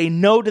able to say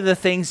no to the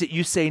things that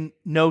you say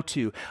no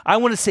to. I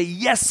want to say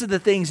yes to the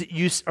things that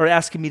you are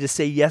asking me to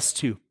say yes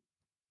to.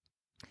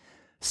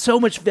 So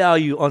much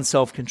value on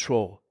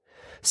self-control.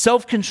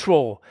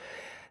 Self-control.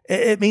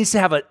 It means to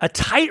have a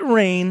tight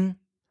rein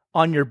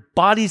on your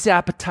body's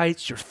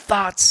appetites, your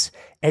thoughts,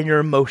 and your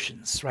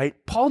emotions, right?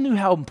 Paul knew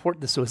how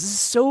important this was. This is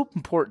so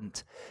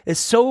important. It's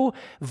so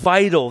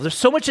vital. There's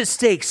so much at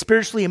stake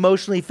spiritually,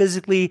 emotionally,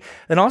 physically,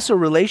 and also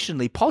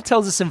relationally. Paul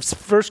tells us in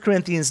 1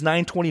 Corinthians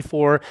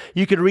 9:24,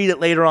 you can read it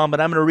later on, but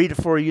I'm going to read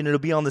it for you and it'll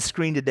be on the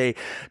screen today.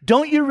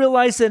 Don't you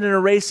realize that in a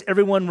race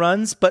everyone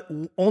runs, but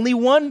only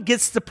one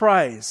gets the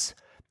prize?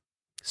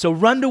 So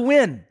run to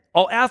win.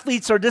 All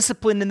athletes are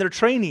disciplined in their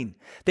training.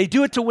 They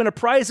do it to win a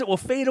prize that will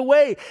fade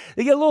away.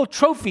 They get a little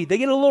trophy. They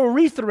get a little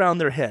wreath around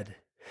their head.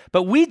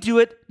 But we do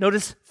it,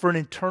 notice, for an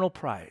eternal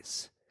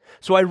prize.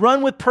 So I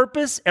run with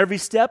purpose every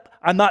step.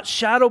 I'm not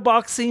shadow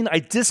boxing. I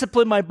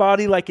discipline my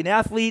body like an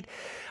athlete.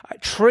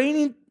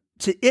 Training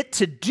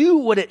to do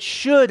what it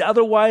should.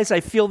 Otherwise, I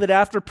feel that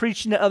after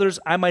preaching to others,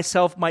 I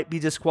myself might be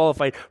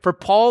disqualified. For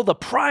Paul, the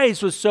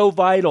prize was so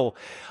vital.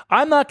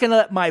 I'm not going to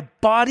let my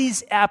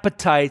body's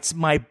appetites,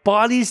 my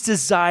body's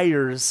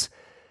desires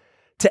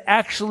to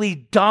actually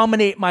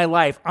dominate my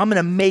life. I'm going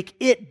to make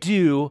it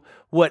do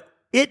what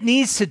it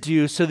needs to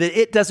do so that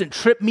it doesn't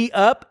trip me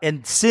up,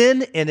 and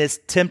sin and its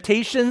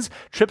temptations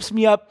trips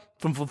me up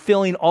from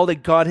fulfilling all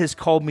that God has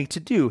called me to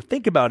do.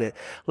 Think about it.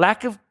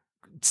 Lack of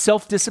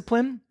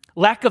self-discipline,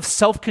 lack of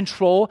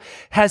self-control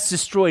has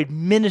destroyed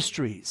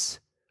ministries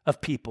of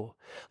people.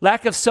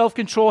 Lack of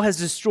self-control has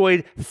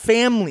destroyed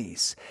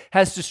families,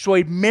 has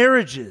destroyed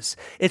marriages.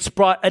 It's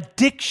brought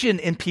addiction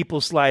in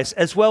people's lives,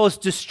 as well as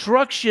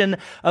destruction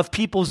of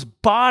people's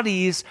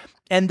bodies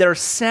and their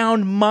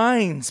sound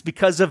minds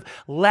because of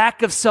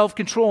lack of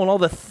self-control and all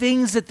the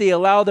things that they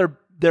allow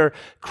their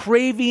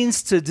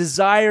cravings to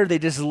desire. They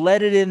just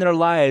let it in their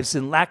lives,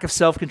 and lack of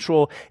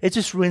self-control, it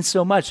just ruins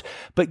so much.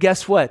 But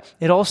guess what?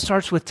 It all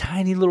starts with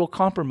tiny little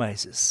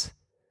compromises.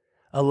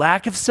 A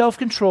lack of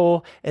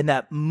self-control and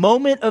that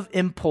moment of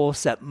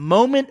impulse, that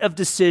moment of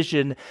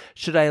decision.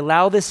 Should I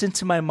allow this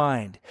into my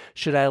mind?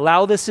 Should I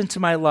allow this into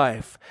my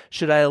life?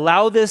 Should I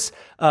allow this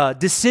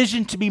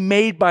decision to be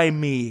made by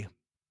me?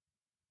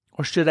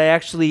 Or should I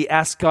actually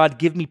ask God,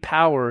 give me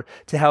power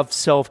to have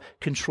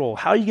self-control?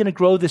 How are you going to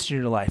grow this in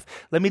your life?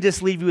 Let me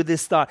just leave you with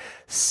this thought.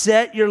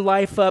 Set your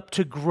life up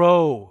to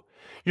grow.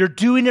 You're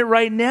doing it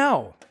right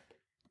now.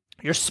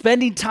 You're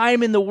spending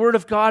time in the Word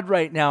of God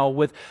right now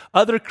with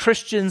other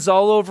Christians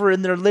all over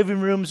in their living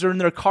rooms or in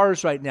their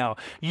cars right now.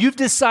 You've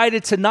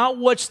decided to not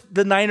watch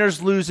the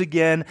Niners lose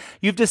again.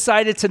 You've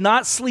decided to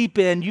not sleep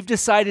in. You've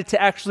decided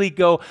to actually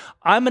go,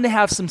 I'm going to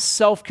have some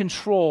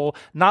self-control,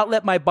 not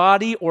let my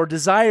body or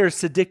desires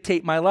to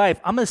dictate my life.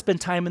 I'm going to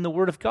spend time in the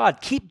Word of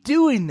God. Keep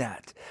doing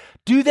that.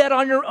 Do that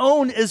on your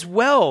own as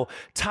well.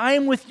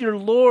 Time with your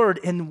Lord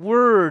in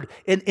Word,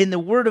 in the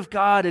Word of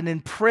God and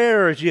in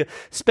prayer as you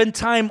spend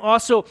time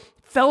also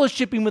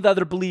fellowshipping with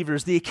other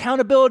believers, the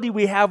accountability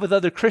we have with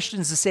other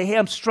Christians to say, hey,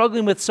 I'm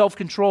struggling with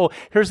self-control.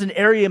 Here's an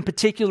area in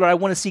particular I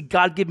want to see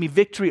God give me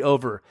victory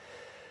over.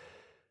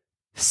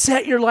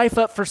 Set your life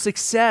up for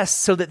success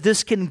so that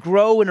this can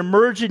grow and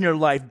emerge in your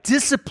life.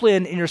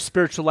 Discipline in your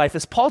spiritual life.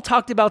 As Paul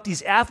talked about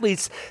these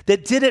athletes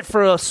that did it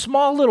for a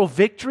small little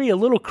victory, a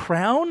little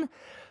crown,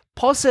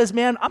 Paul says,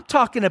 man, I'm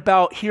talking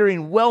about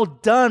hearing, well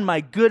done,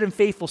 my good and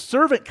faithful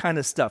servant kind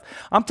of stuff.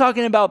 I'm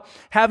talking about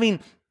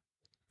having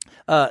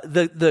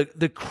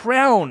the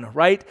crown,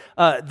 right?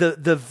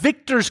 The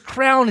victor's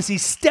crown as he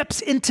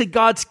steps into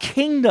God's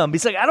kingdom.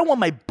 He's like, I don't want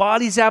my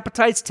body's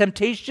appetites,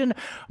 temptation,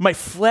 my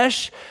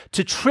flesh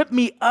to trip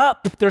me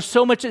up. There's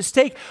so much at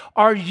stake.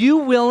 Are you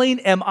willing,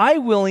 am I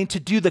willing to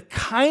do the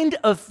kind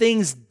of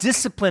things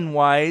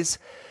discipline-wise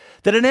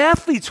that an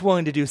athlete's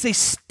willing to do? They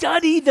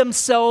study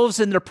themselves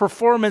and their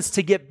performance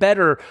to get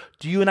better.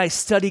 Do you and I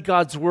study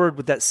God's word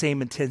with that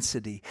same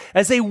intensity?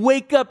 As they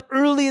wake up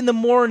early in the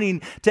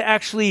morning to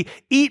actually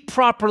eat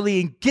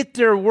properly and get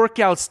their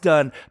workouts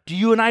done, do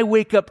you and I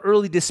wake up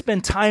early to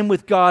spend time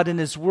with God and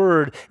his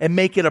word and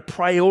make it a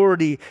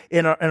priority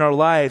in our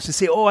lives? To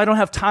say, oh, I don't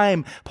have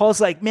time.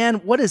 Paul's like, man,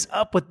 what is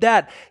up with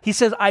that? He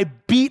says, I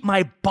beat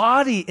my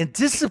body and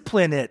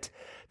discipline it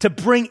to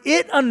bring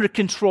it under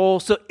control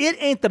so it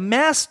ain't the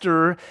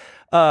master.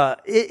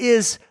 It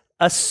is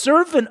a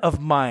servant of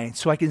mine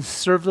so I can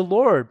serve the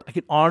Lord. I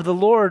can honor the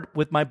Lord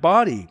with my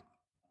body.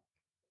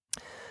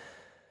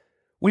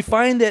 We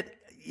find that,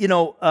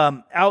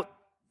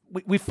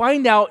 we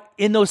find out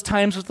in those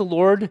times with the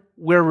Lord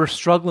where we're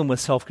struggling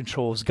with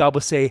self-control. God will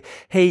say,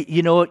 hey,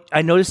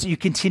 I notice that you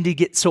continue to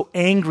get so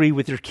angry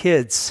with your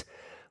kids.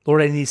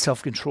 Lord, I need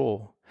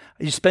self-control.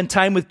 You spend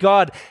time with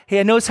God.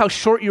 Hey, I notice how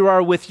short you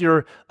are with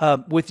your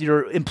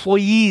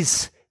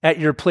employees at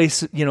your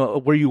place,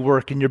 where you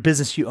work and your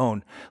business you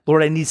own.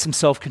 Lord, I need some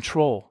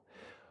self-control.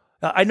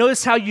 I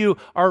notice how you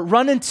are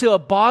running to a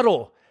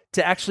bottle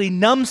to actually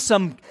numb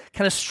some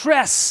kind of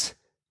stress.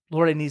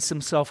 Lord, I need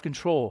some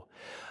self-control.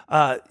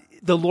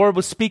 The Lord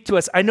will speak to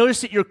us. I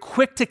notice that you're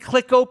quick to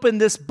click open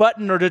this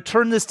button or to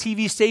turn this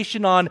TV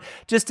station on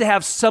just to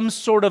have some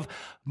sort of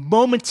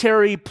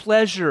momentary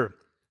pleasure.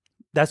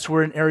 That's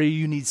where an area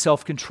you need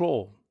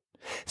self-control.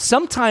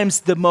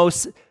 Sometimes the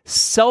most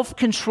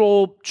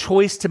self-controlled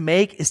choice to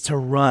make is to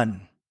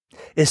run,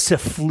 is to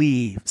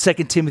flee.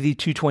 2 Timothy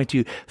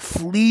 2:22,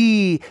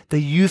 flee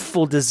the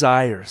youthful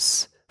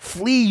desires.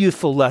 Flee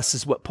youthful lusts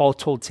is what Paul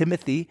told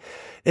Timothy.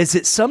 Is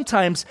that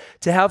sometimes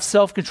to have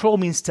self-control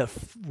means to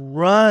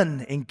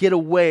run and get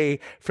away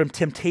from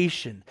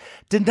temptation.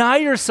 Deny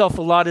yourself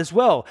a lot as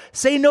well.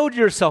 Say no to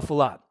yourself a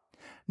lot.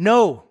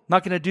 No,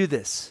 not going to do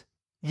this.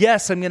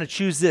 Yes, I'm going to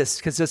choose this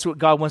because that's what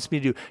God wants me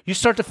to do. You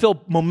start to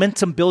feel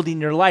momentum building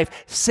in your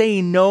life.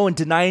 Saying no and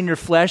denying your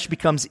flesh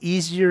becomes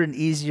easier and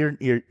easier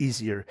and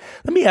easier.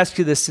 Let me ask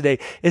you this today.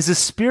 Is the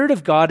Spirit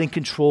of God in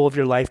control of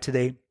your life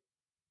today?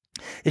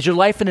 Is your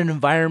life in an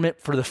environment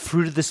for the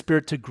fruit of the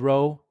Spirit to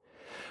grow?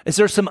 Is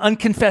there some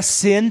unconfessed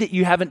sin that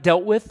you haven't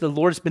dealt with? The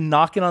Lord's been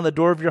knocking on the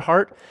door of your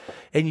heart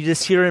and you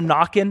just hear him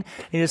knocking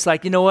and it's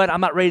like, you know what?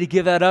 I'm not ready to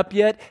give that up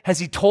yet. Has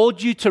he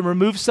told you to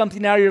remove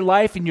something out of your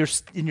life and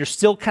you're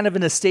still kind of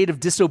in a state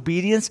of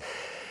disobedience?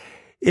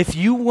 If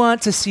you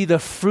want to see the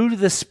fruit of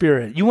the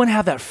Spirit, you want to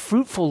have that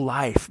fruitful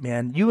life,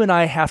 man, you and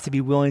I have to be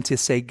willing to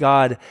say,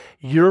 God,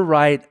 you're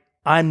right.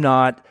 I'm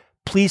not.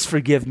 Please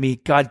forgive me.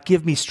 God,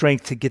 give me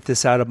strength to get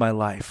this out of my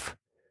life.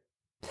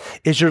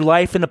 Is your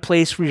life in a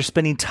place where you're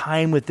spending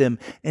time with him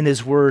in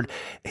his word?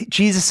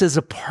 Jesus says,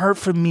 apart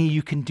from me,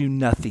 you can do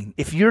nothing.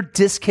 If you're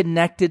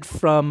disconnected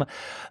from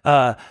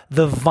the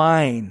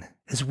vine,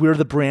 as we're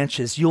the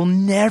branches, you'll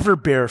never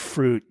bear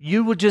fruit.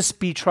 You will just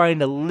be trying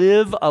to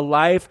live a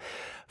life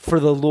for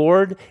the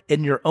Lord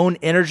in your own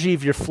energy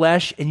of your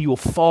flesh, and you will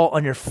fall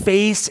on your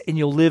face and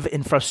you'll live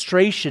in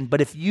frustration.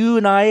 But if you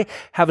and I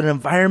have an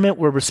environment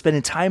where we're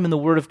spending time in the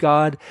Word of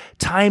God,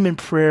 time in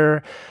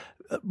prayer,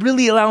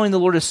 really allowing the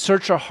Lord to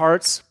search our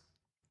hearts,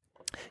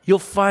 you'll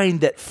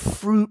find that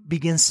fruit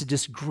begins to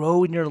just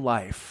grow in your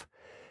life.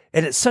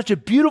 And it's such a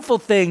beautiful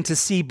thing to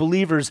see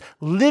believers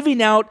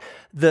living out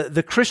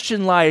the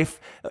Christian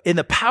life in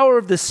the power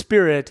of the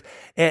Spirit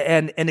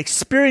and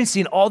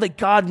experiencing all that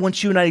God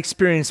wants you and I to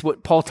experience,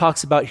 what Paul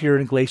talks about here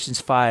in Galatians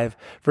 5,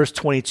 verse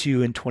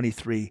 22 and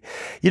 23.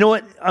 You know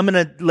what? I'm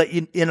going to let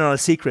you in on a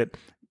secret.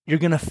 You're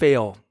going to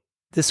fail.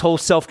 This whole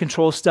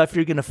self-control stuff,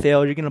 you're going to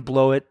fail. You're going to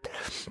blow it.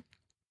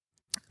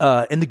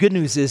 And the good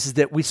news is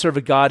that we serve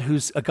a God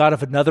who's a God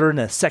of another and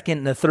a second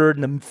and a third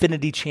and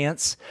infinity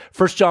chance.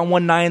 1 John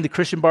 1:9, the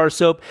Christian bar of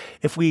soap,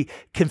 if we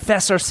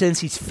confess our sins,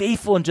 he's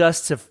faithful and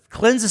just to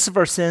cleanse us of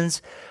our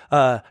sins,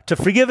 to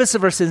forgive us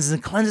of our sins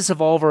and cleanse us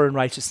of all of our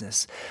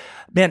unrighteousness.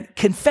 Man,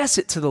 confess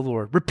it to the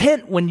Lord.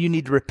 Repent when you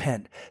need to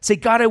repent. Say,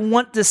 God, I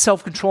want this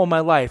self-control in my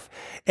life.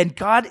 And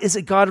God is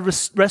a God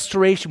of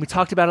restoration. We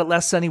talked about it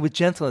last Sunday with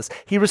gentleness.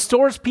 He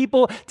restores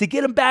people to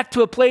get them back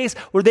to a place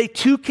where they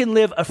too can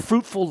live a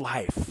fruitful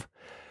life.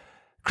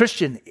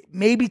 Christian,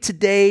 maybe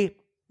today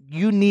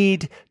you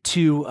need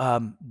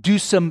to do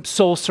some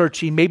soul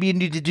searching. Maybe you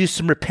need to do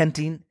some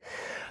repenting.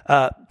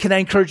 Can I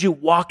encourage you,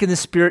 walk in the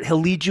Spirit. He'll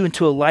lead you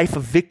into a life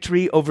of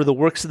victory over the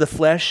works of the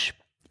flesh,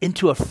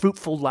 into a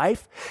fruitful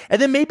life.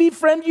 And then maybe,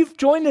 friend, you've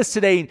joined us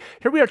today.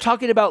 Here we are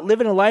talking about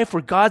living a life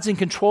where God's in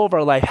control of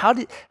our life. How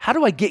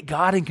do I get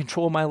God in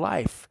control of my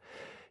life?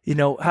 You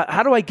know,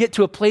 how do I get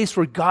to a place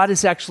where God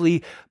is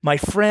actually my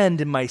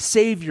friend and my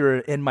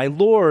Savior and my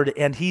Lord,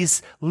 and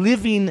he's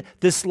living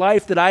this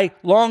life that I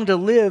long to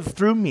live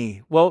through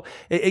me? Well,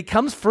 it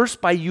comes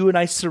first by you and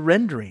I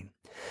surrendering.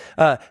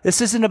 This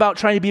isn't about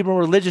trying to be more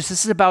religious.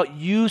 This is about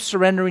you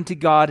surrendering to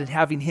God and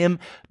having him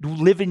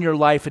live in your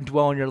life and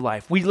dwell in your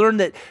life. We learned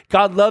that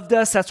God loved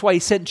us. That's why he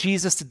sent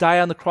Jesus to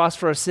die on the cross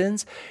for our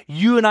sins.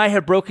 You and I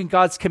have broken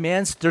God's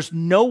commands. There's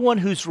no one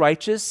who's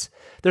righteous.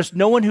 There's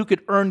no one who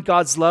could earn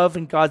God's love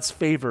and God's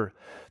favor.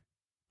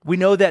 We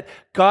know that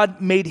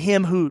God made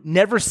him who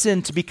never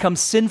sinned to become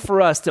sin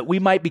for us, that we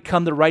might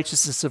become the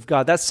righteousness of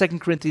God. That's 2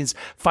 Corinthians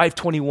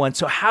 5:21.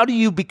 So how do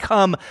you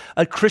become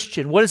a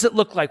Christian? What does it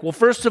look like? Well,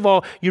 first of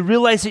all, you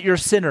realize that you're a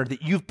sinner,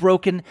 that you've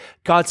broken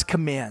God's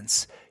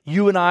commands.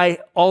 You and I,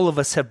 all of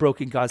us have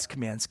broken God's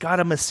commands. God,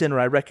 I'm a sinner.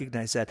 I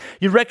recognize that.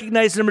 You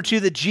recognize, number 2,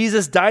 that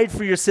Jesus died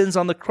for your sins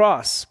on the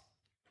cross.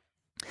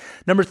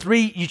 Number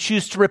 3, you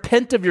choose to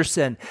repent of your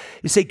sin.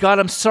 You say, God,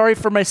 I'm sorry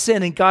for my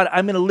sin, and God,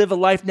 I'm going to live a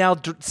life now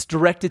that's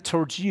directed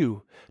towards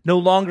you, no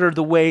longer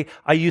the way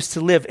I used to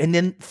live. And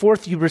then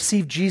 4th, you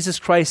receive Jesus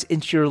Christ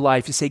into your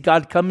life. You say,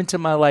 God, come into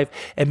my life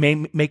and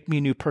make me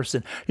a new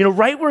person. You know,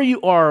 right where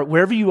you are,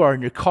 wherever you are, in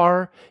your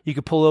car, you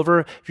can pull over.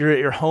 If you're at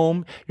your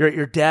home, you're at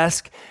your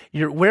desk,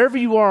 wherever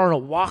you are on a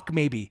walk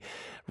maybe.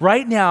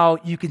 Right now,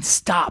 you can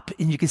stop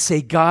and you can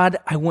say, God,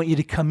 I want you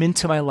to come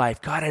into my life.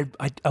 God,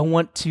 I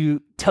want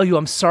to tell you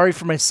I'm sorry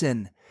for my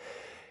sin.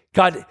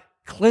 God,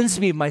 cleanse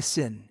me of my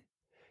sin.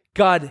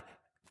 God,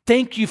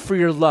 thank you for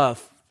your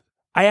love.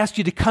 I ask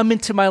you to come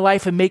into my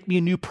life and make me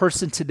a new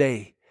person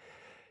today.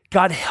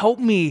 God, help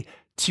me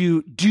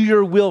to do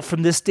your will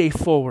from this day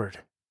forward.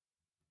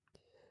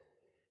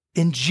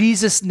 In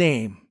Jesus'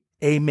 name,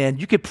 amen.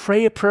 You could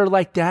pray a prayer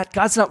like that.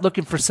 God's not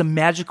looking for some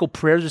magical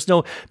prayer. There's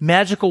no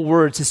magical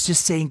words. It's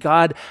just saying,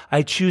 God,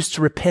 I choose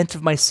to repent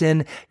of my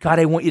sin. God,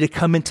 I want you to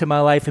come into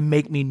my life and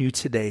make me new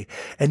today.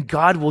 And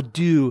God will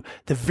do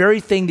the very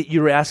thing that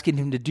you're asking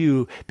him to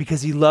do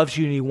because he loves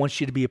you and he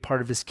wants you to be a part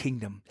of his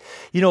kingdom.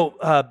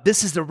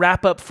 This is the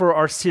wrap up for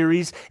our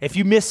series. If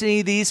you miss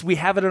any of these, we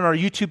have it on our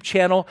YouTube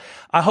channel.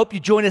 I hope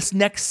you join us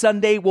next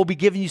Sunday. We'll be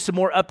giving you some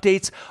more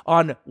updates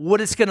on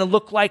what it's going to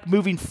look like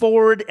moving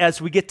forward as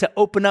we get to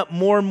open up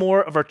more and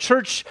more of our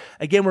church.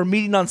 Again, we're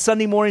meeting on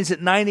Sunday mornings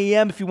at 9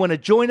 a.m. If you want to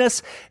join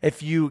us,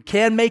 if you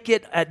can make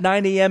it at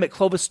 9 a.m. at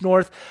Clovis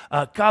North,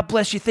 God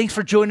bless you. Thanks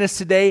for joining us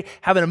today.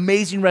 Have an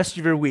amazing rest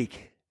of your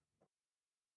week.